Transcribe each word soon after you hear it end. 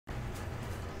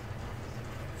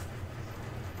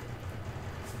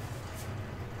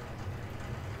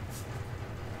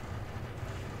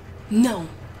Não.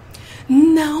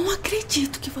 Não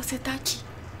acredito que você tá aqui.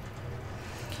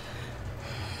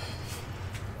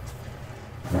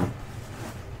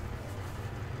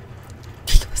 O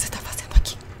que você tá fazendo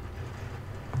aqui?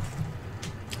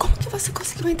 Como que você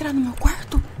conseguiu entrar no meu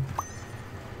quarto?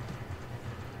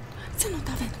 Você não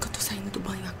tá vendo que eu tô saindo do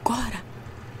banho agora?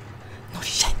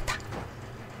 Nojenta.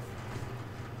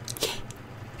 Que?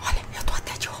 Olha, eu tô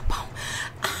até de roupão.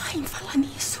 Ai, em falar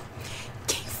nisso,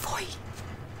 quem foi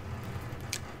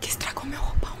que estragou meu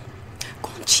roupão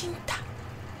com tinta?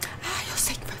 Ah, eu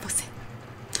sei que foi você.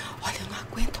 Olha, eu não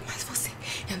aguento mais você.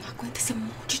 Eu não aguento esse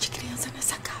monte de criança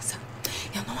nessa casa.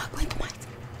 Eu não aguento mais.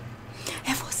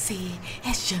 É você,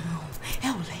 é João,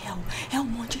 é o Léo, é um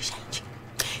monte de gente.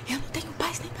 Eu não tenho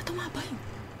paz nem pra tomar banho.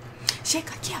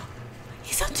 Chega aqui, ó.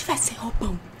 E se eu tivesse sem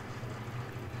roupão?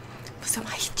 Você é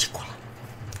uma ridícula.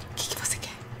 O que você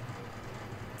quer?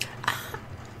 Ah,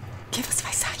 que você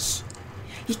vai sair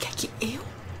e quer que eu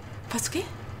faça o quê?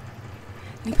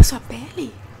 Limpa sua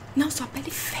pele? Não, sua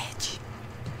pele fede.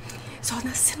 Só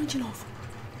nascendo de novo.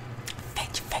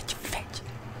 Fede, fede, fede.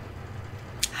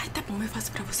 Ai, tá bom, eu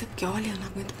faço pra você porque, olha, eu não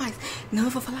aguento mais. Não, eu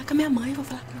vou falar com a minha mãe, eu vou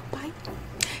falar com meu pai.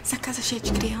 Essa casa é cheia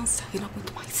de criança, eu não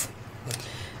aguento mais.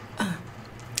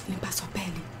 Limpar sua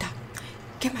pele, tá?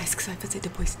 O que mais que você vai fazer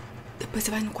depois? Depois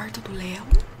você vai no quarto do Léo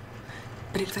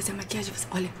pra ele fazer a maquiagem.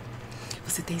 Olha,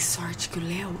 você tem sorte que o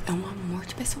Léo é um amor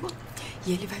de pessoa.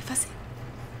 E ele vai fazer.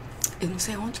 Eu não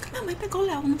sei onde que a minha mãe pegou o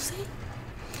Léo, não sei.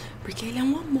 Porque ele é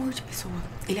um amor de pessoa.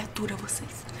 Ele atura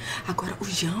vocês. Agora, o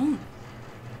João...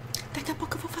 Daqui a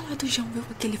pouco eu vou falar do João, viu?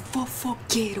 Aquele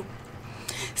fofoqueiro.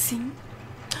 Sim.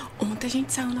 Ontem a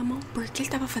gente saiu na mão porque ele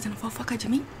tava fazendo fofoca de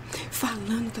mim.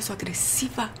 Falando que eu sou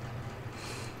agressiva.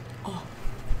 Ó.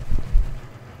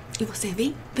 E você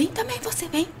vem? Vem também, você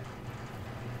vem.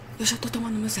 Eu já tô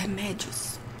tomando meus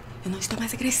remédios. Eu não estou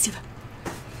mais agressiva.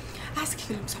 Ah, você quer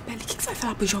que eu limpe sua pele? O que você vai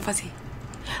falar pro João fazer?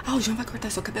 Ah, o João vai cortar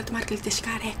seu cabelo, tomara que ele deixe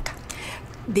careca.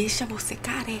 Deixa você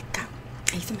careca.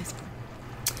 É isso mesmo.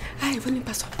 Ah, eu vou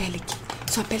limpar sua pele aqui.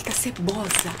 Sua pele tá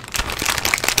cebosa.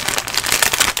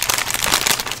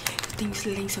 Eu tenho esse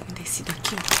lenço umedecido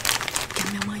aqui, ó, que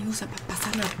a minha mãe usa pra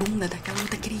passar na bunda daquela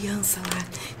outra criança lá.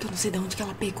 Que eu não sei de onde que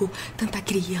ela pegou tanta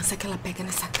criança que ela pega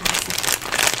nessa casa.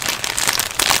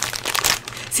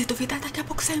 Se duvidar, daqui a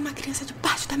pouco sai uma criança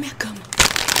debaixo da minha cama.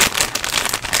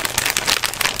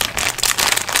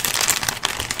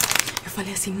 Eu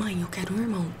falei assim, mãe, eu quero um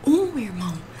irmão. Um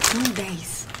irmão, não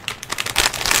 10.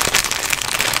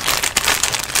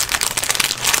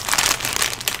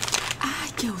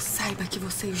 Ai, que eu saiba que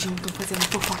vocês João estão fazendo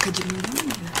fofoca de mim,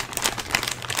 menina.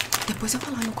 Depois eu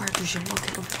vou lá no quarto João, eu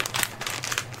quero ver.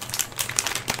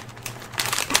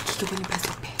 Aqui que eu vou limpar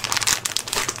sua pele.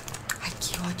 Ai,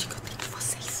 que ódio que eu tenho de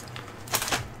vocês.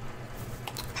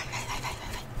 Vai, vai, vai, vai, vai,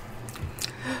 vai.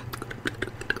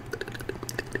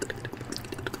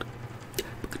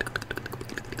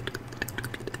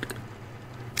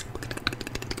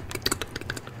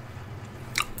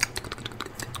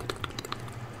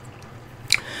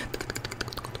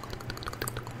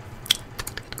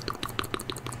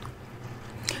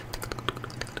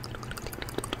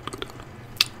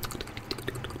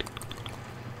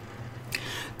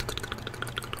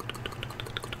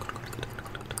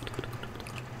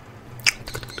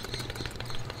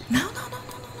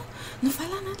 Não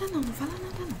fala nada não, não fala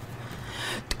nada não.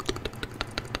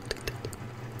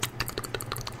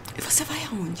 E você vai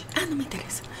aonde? Ah, não me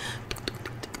interessa.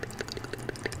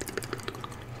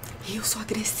 Eu sou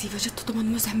agressiva, já tô tomando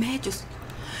meus remédios.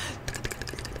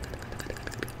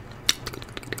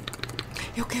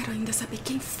 Eu quero ainda saber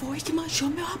quem foi que manchou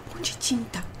meu rabão de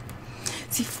tinta.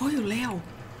 Se foi o Léo,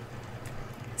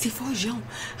 se foi o João.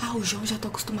 Ah, o João já tô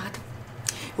acostumada.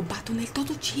 Eu bato nele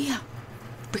todo dia,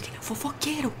 porque ele é um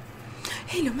fofoqueiro.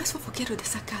 Ele é o mais fofoqueiro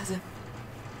dessa casa.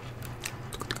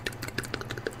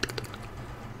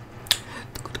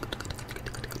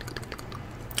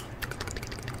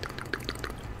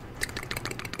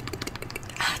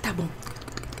 Ah, tá bom.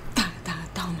 Tá,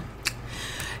 calma.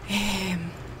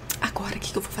 Agora o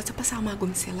que eu vou fazer? Passar uma água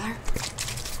miscelar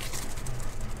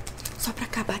só pra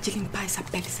acabar de limpar essa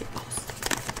pele cebosa.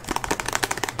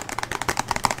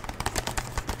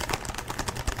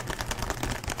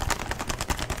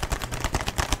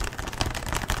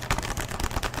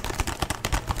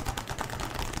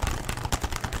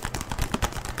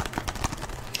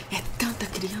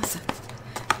 Criança,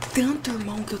 tanto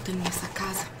irmão que eu tenho nessa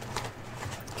casa,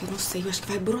 que eu não sei, eu acho que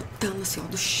vai brotando assim, ó,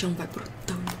 do chão, vai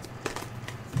brotando.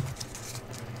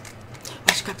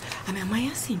 Eu acho que a minha mãe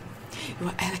é assim,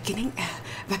 ela que nem,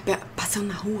 vai passando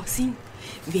na rua assim,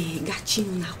 vê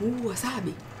gatinho na rua,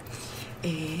 sabe?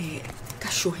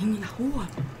 cachorrinho na rua,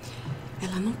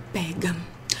 ela não pega.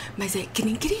 Mas é que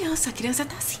nem criança, a criança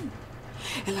tá assim.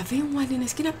 Ela vê um ali na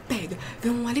esquina, pega. Vê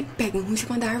um ali, pega. Um em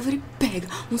cima da árvore, pega.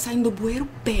 Um saindo do bueiro,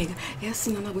 pega. É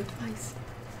assim, eu não aguento mais.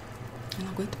 Eu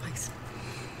não aguento mais.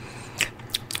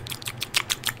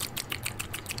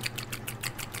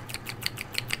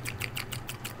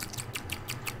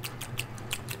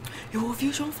 Eu ouvi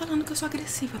o João falando que eu sou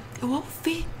agressiva. Eu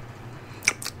ouvi.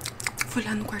 Fui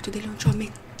lá no quarto dele onde eu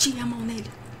meti a mão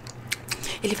nele.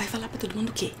 Ele vai falar pra todo mundo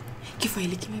o quê? Que foi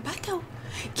ele que me bateu.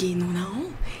 Que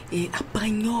não,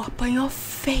 apanhou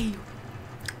feio.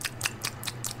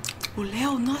 O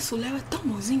Léo, nossa, o Léo é tão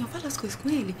bonzinho. Eu falo as coisas com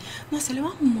ele. Nossa, ele é um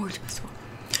amor de pessoa.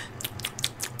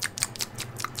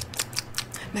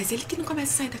 Mas ele que não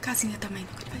começa a sair da casinha também,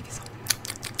 não, que ele vai ver só.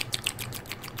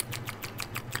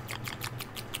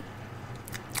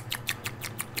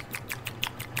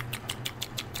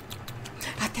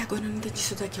 Até agora eu não entendi se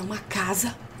isso daqui é uma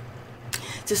casa,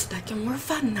 se isso daqui é um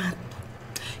orfanato.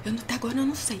 Até agora eu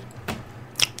não sei.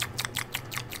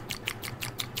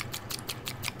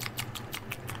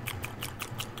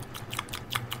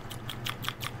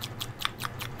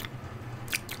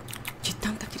 De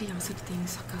tanta criança que tem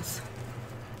nessa casa.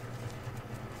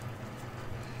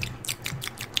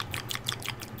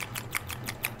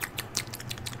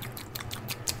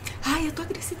 Ai, eu tô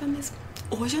agressiva mesmo.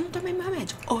 Hoje eu não tomei mais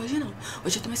remédio. Hoje não.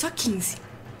 Hoje eu tomei só 15.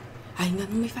 Ainda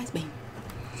não me faz bem.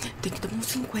 Tem que tomar uns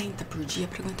 50 por dia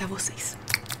pra aguentar vocês.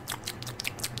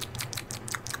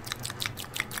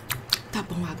 Tá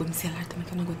bom, água micelar também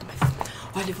que eu não aguento mais.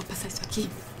 Olha, eu vou passar isso aqui.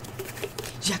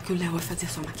 Já que o Léo vai fazer a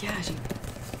sua maquiagem,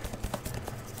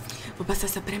 vou passar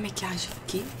essa pré-maquiagem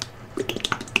aqui,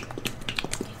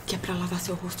 que é pra lavar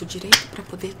seu rosto direito, pra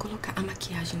poder colocar a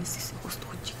maquiagem nesse seu rosto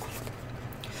ridículo.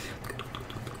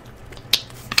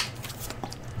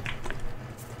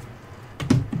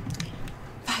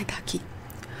 Vai daqui.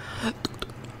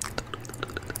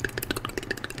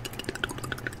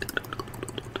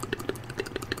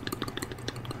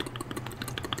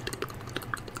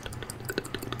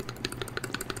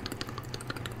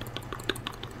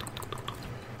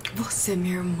 Você é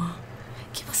minha irmã.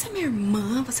 Que você é minha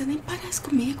irmã? Você nem parece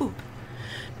comigo.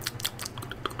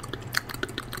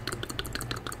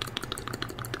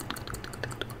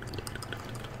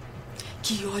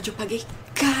 Que ódio, eu paguei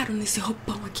caro nesse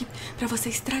roupão aqui pra você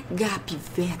estragar,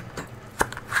 piveta.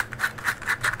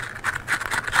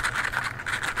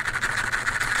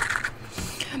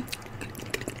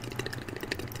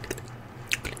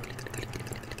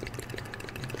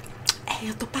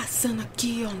 Eu tô passando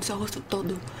aqui, ó, no seu rosto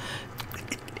todo.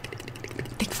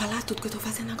 Tem que falar tudo que eu tô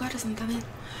fazendo agora, você não tá vendo?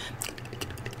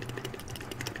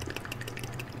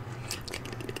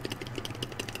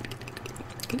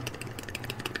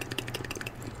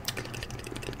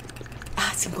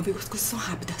 Ah, sim, comigo as coisas são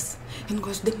rápidas. Eu não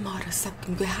gosto de demora, sabe?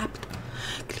 Comigo é rápido.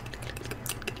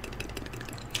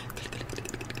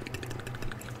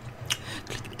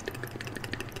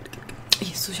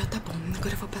 Isso, já tá bom.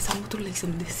 Agora eu vou passar um outro lenço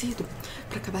umedecido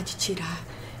pra acabar de tirar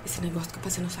esse negócio que eu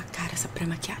passei na sua cara, essa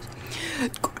pré-maquiagem.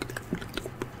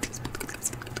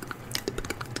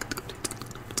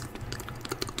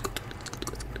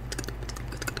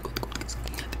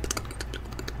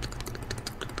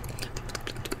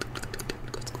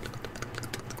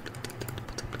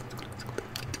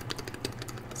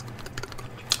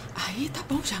 Aí, tá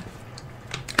bom já.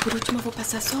 Por último, eu vou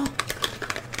passar só...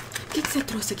 O que você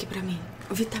trouxe aqui pra mim?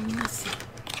 Vitamina C.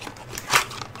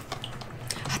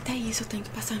 Até isso eu tenho que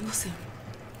passar em você.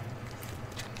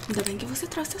 Ainda bem que você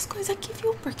trouxe as coisas aqui,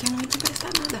 viu? Porque eu não ia te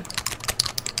emprestar nada.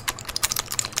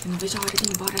 Eu não vejo a hora de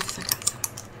ir embora dessa casa.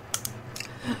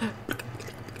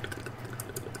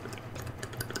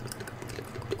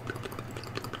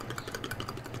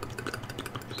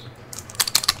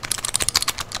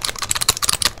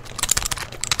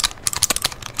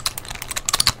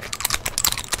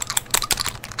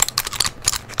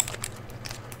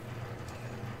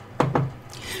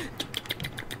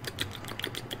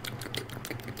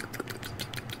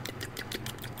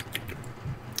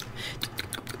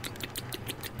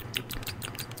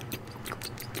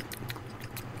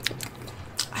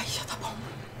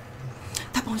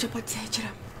 Já pode se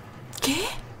retirar. Quê?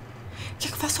 Quer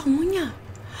que eu faça a unha?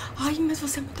 Ai, mas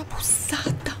você é muito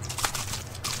abusada.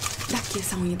 Daqui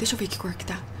essa unha, deixa eu ver que cor que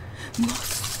tá.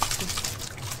 Nossa.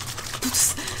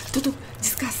 Tudo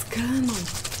descascando.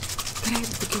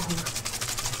 Credo, que horror.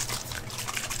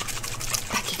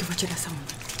 Daqui que eu vou tirar essa unha.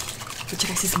 Vou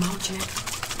tirar esse esmalte, né?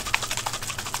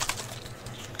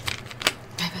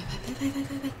 Vai.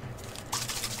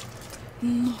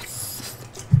 Nossa.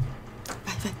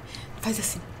 Vai. Faz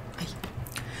assim. Aí.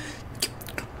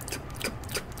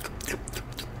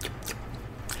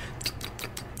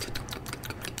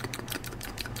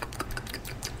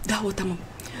 Da outra mão.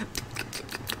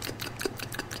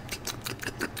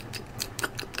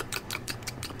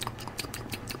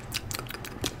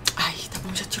 Ai, tá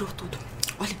bom, já tirou tudo.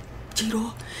 Olha,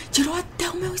 tirou até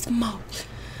o meu esmalte.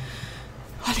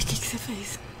 Olha o que você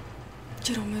fez.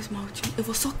 Tirou o meu esmalte. Eu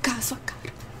vou socar a sua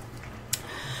cara.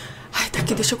 Ai, tá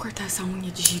aqui, deixa eu cortar essa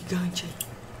unha de gigante aí.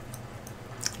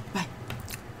 Vai.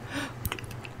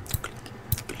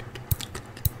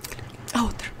 A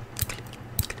outra.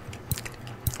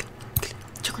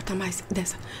 Deixa eu cortar mais.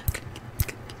 Dessa.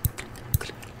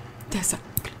 Dessa.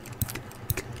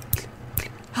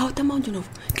 A outra mão de novo.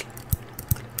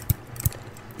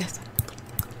 Dessa.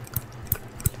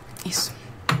 Isso.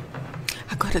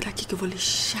 Agora daqui que eu vou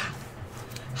lixar.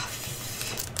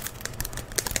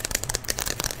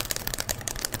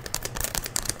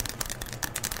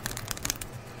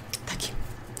 Tá aqui.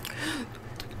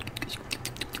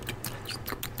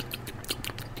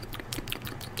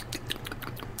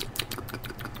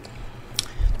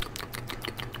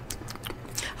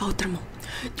 A outra mão.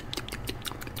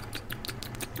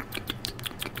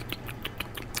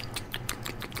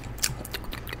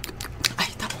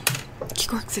 Aí, tá bom. Que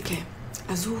cor que você quer?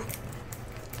 Azul?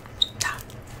 Tá.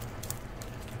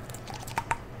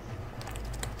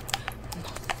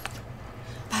 Nossa.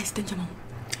 Vai, estende a mão.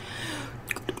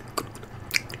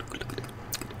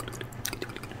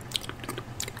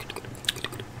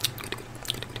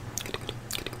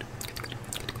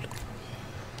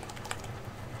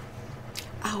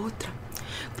 A outra.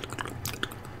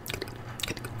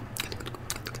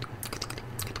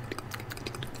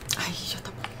 Aí, já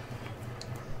tá bom.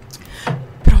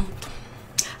 Pronto.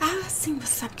 Ah, sim, você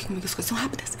sabe que comigo as coisas são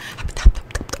rápidas. Rápida.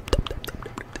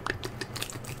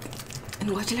 Eu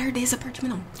não gosto de lerdeza perto de mim,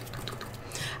 não.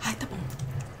 Ai, tá bom.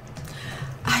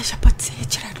 Ai, já pode ser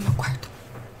retirado do meu quarto.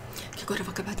 Que agora eu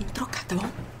vou acabar de me trocar, tá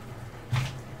bom?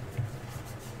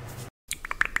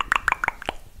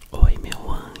 Oi,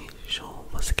 meu anjo.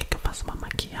 Você quer que eu faça uma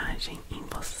maquiagem em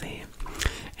você?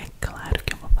 É claro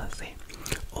que eu vou fazer.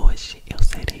 Hoje eu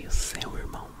serei o seu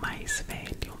irmão mais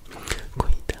velho,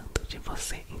 cuidando de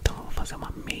você. Então eu vou fazer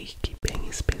uma make bem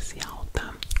especial,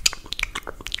 tá?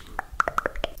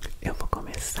 Eu vou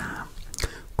começar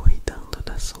cuidando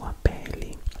da sua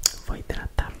pele. Vou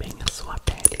hidratar bem a sua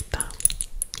pele, tá?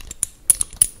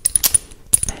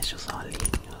 Feche os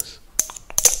olhinhos.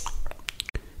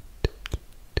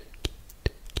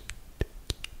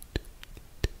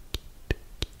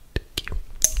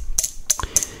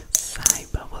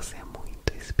 Saiba, você é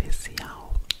muito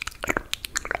especial,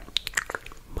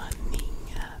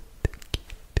 maninha.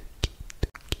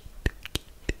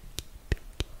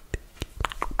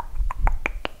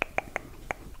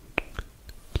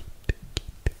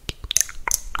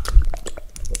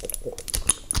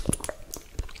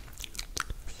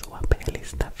 Sua pele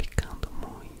está ficando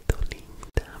muito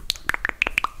linda.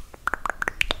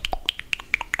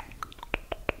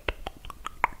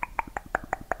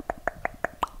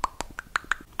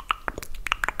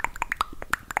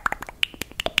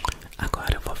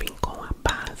 Agora eu vou vir com a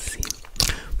base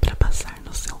para passar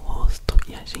no seu rosto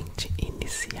e a gente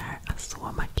iniciar a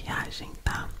sua maquiagem,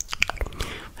 tá?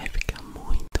 Vai ficar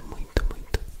muito, muito,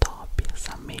 muito top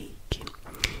essa make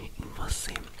em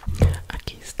você.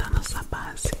 Aqui está a nossa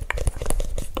base.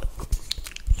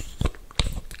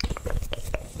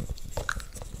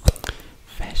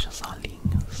 Fecha os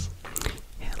olhinhos.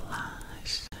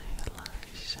 Relaxa,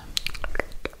 relaxa.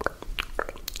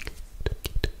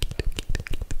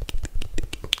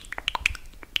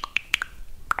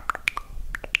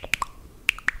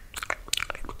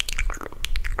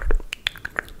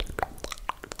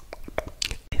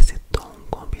 Esse tom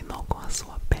combinou com a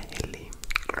sua pele.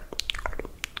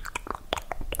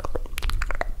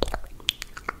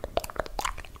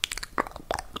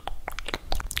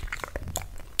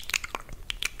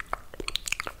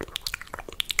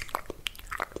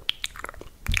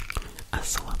 A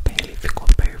sua pele ficou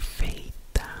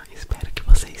perfeita. Espero que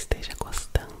você esteja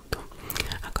gostando.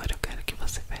 Agora eu quero que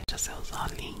você feche seus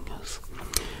olhinhos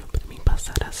para mim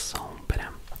passar a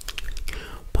sombra.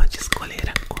 Pode escolher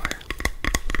a cor.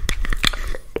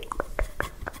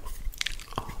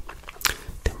 Ó,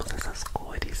 temos essas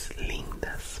cores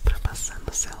lindas para passar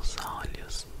nos seus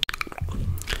olhos.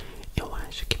 Eu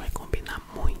acho que vai combinar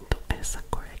muito essa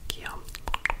cor aqui, ó.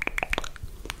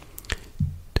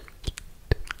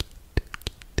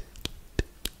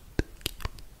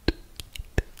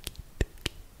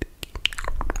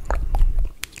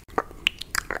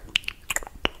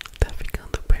 Tá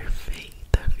ficando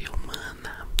perfeita, viu,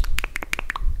 mana?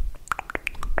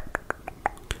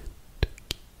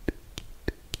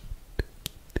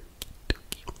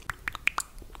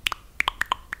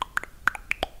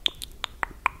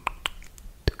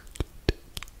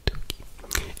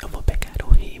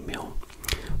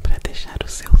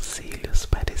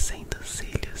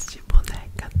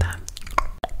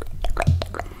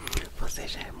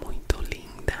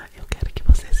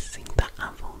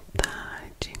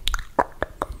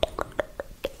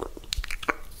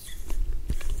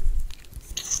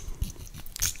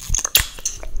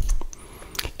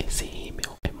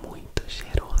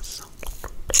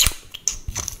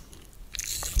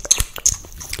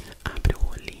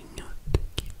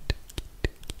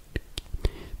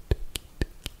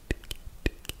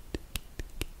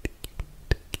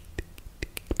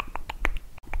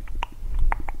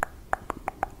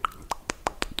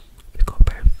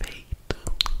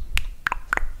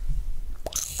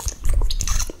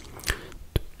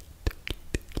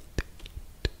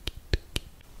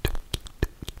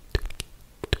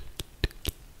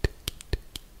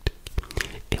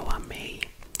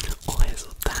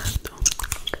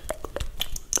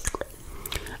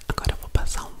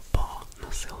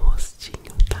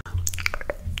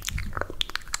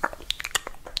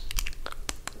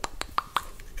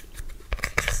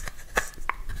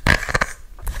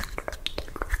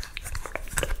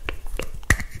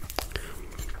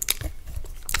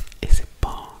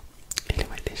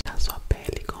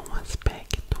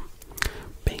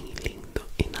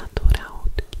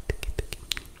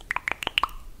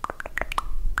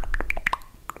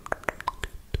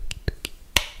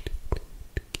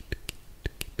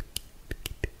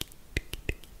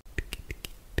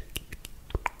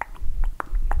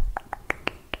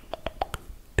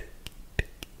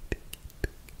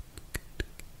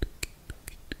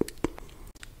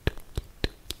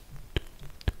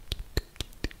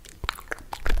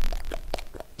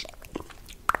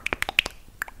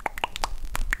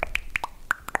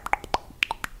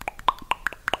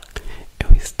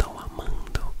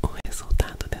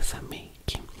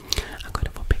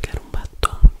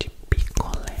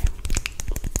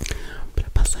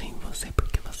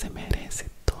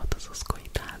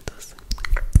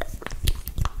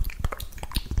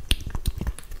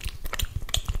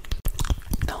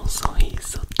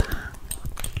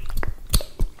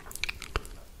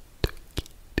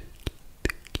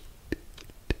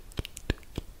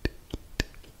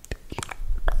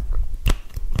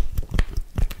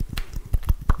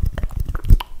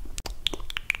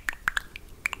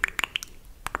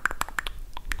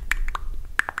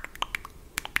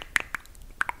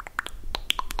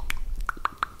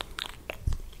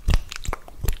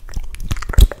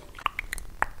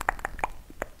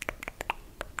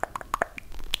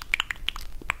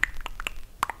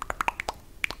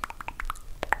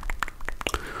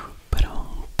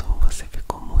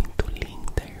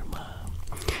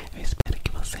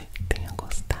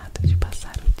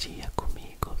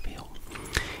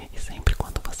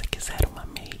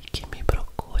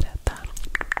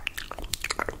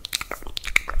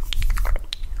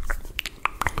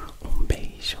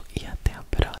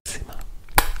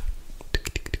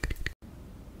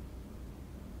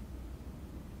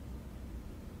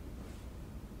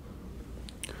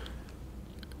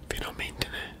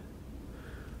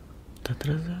 tá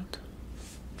atrasado.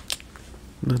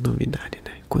 Não é novidade,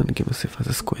 né? Quando que você faz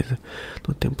as coisas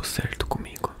no tempo certo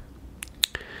comigo?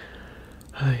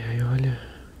 Ai, ai, olha.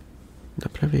 Dá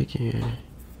pra ver que é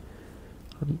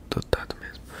dotado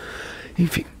mesmo.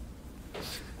 Enfim.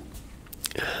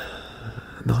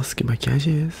 Nossa, que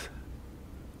maquiagem é essa?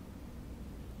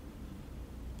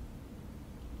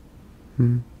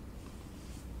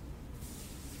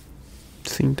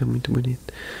 Sim, tá muito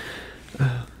bonito.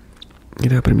 E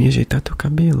dá pra mim ajeitar teu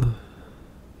cabelo.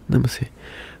 Não,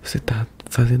 você tá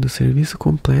fazendo o serviço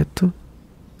completo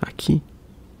aqui.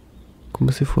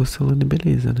 Como se fosse salão de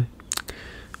beleza, né?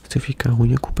 Se ficar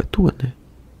ruim, a culpa é tua, né?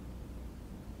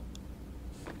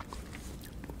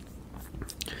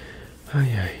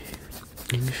 Ai, ai.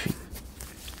 Enfim.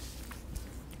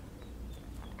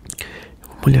 Eu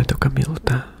vou molhar teu cabelo,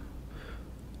 tá?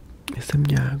 Essa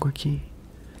minha água aqui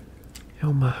é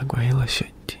uma água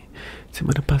relaxante.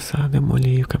 Semana passada eu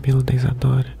molhei o cabelo da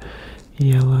Isadora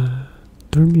e ela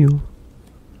dormiu.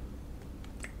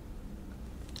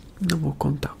 Não vou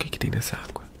contar o que tem nessa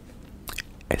água.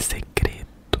 É segredo.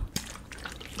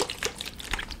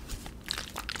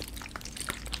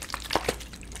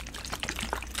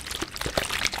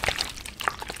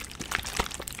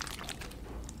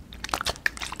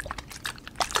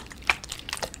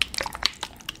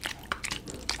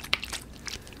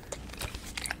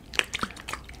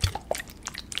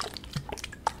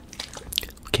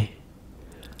 O quê?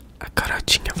 A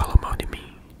carotinha falou mal de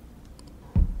mim.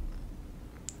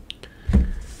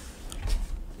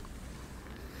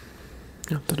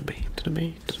 Não, tudo bem, tudo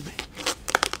bem, tudo bem.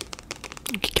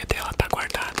 O que é dela tá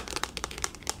guardado?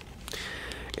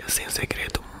 Eu sei um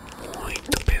segredo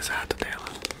muito pesado dela.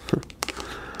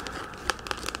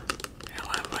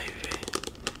 Ela vai ver.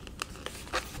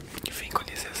 Enfim, com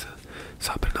licença.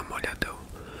 Só pra dar uma olhada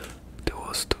no teu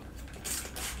rosto.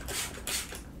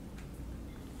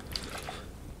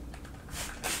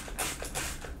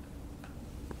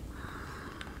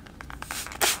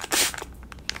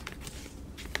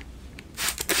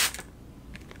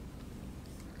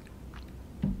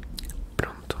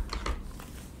 Pronto.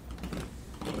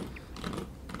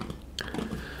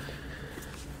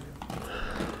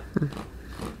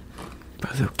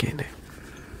 Fazer o que, né?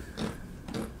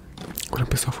 Quando a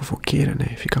pessoa fofoqueira,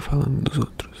 né? Fica falando dos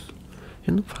outros.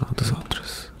 Eu não falo dos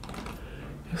outros.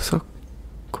 Eu só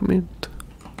comento.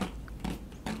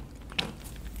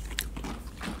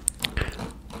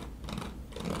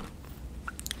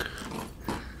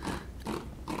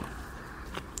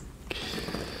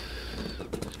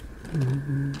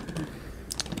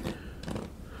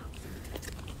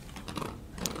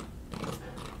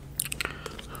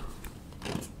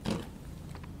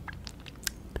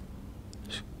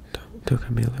 Teu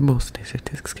cabelo é bom, você tem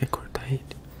certeza que você quer cortar ele?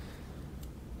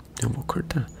 Eu vou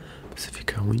cortar. Você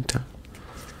fica ruim, tá?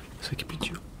 Você que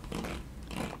pediu.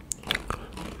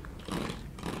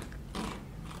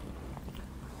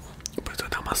 Depois eu vou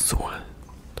dar uma sua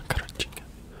na carotinha.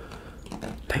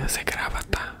 Daí você grava,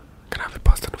 tá? Grava e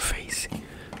posta no Face.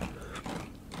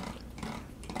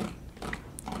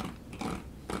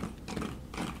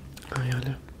 Ai,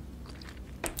 olha.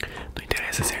 Não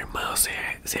interessa se é irmão, se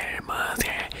é irmã,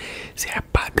 se é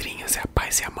padrinha, se é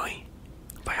pai, se é mãe.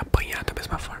 Vai apanhar da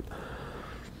mesma forma.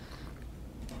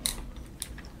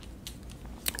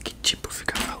 Que tipo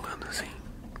fica falando assim?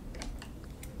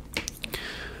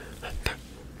 Tá.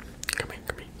 Calma aí,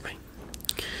 vai.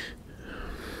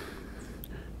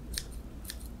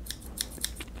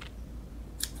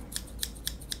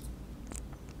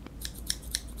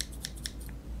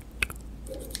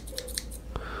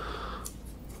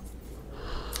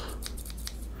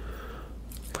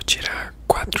 Vou tirar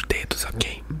 4 dedos,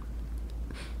 ok?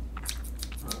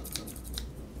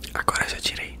 Agora já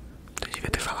tirei. Eu devia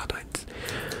ter falado antes.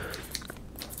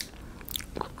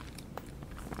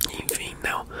 Enfim,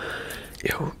 não.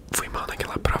 Eu fui mal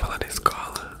naquela prova lá na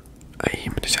escola. Aí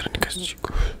me deixaram de castigo.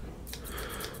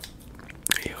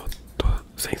 Aí eu tô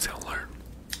sem celular.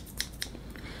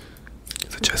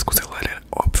 Se eu tivesse com o celular, era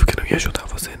óbvio que eu não ia ajudar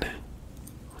você, né?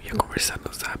 Eu ia conversar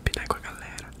no Zap, né, com a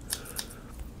galera.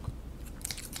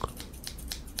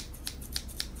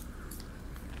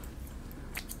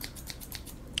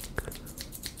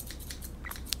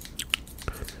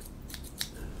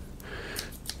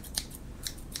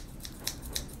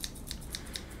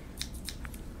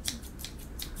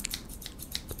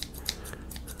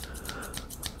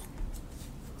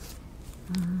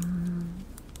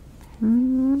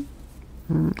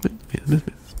 Mesmo.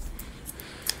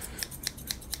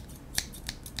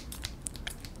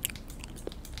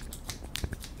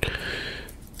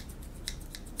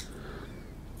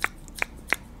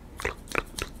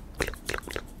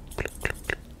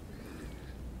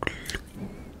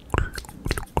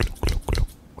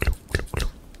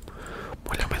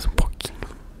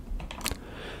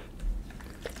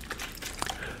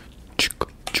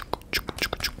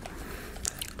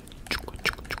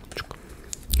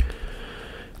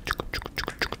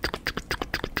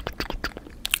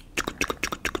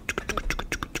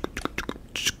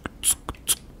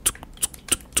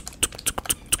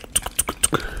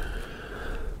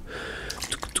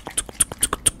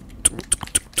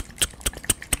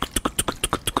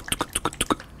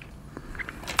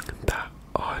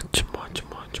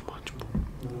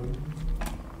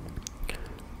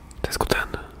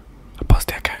 escutando? Após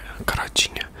ter a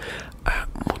carotinha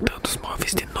mudando os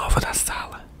móveis de novo da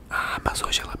sala. Ah, mas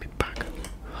hoje ela me paga.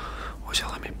 Hoje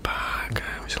ela me paga.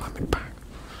 Hoje ela me paga.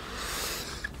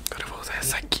 Agora eu vou usar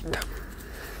essa aqui, tá?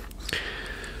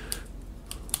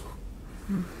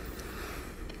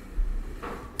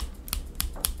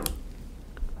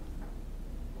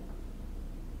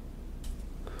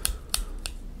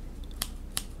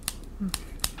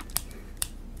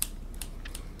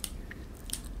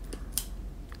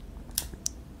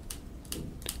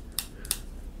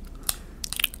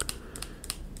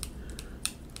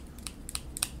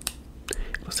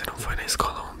 Você não foi na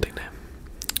escola ontem, né?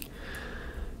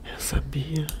 Eu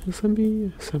sabia.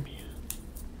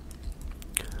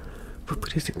 Foi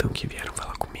por isso então que vieram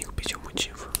falar comigo, pedir um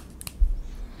motivo.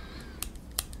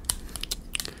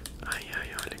 Ai,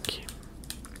 olha aqui.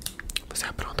 Você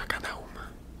apronta cada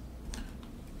uma.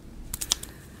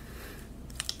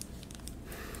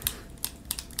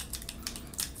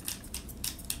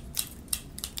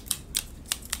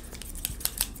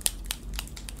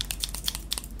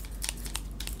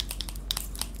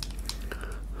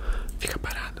 Fica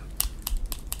parado.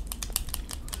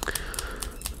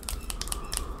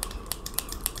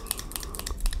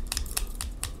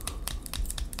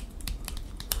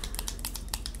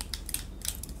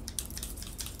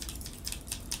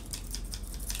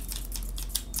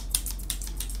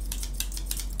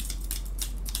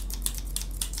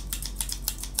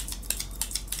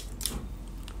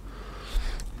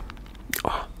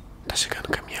 Ó, tá chegando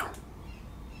o caminhão.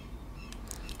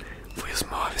 Foi os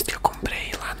móveis que eu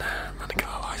comprei lá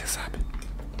naquela loja, sabe?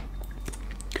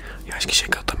 Eu acho que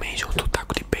chegou também junto o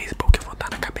taco de beisebol que eu vou dar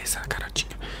na cabeça da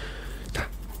carotinha. Tá,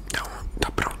 então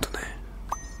tá pronto, né?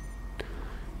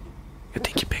 Eu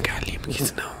tenho que pegar ali, porque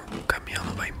senão o caminhão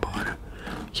não vai embora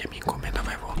e a minha encomenda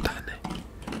vai voltar, né?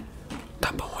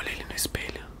 Tá bom, olha ali no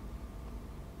espelho.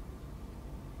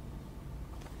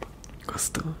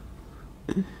 Gostou?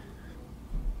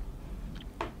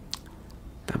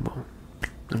 Tá bom.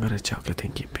 Agora tchau, que eu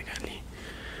tenho que pegar ali.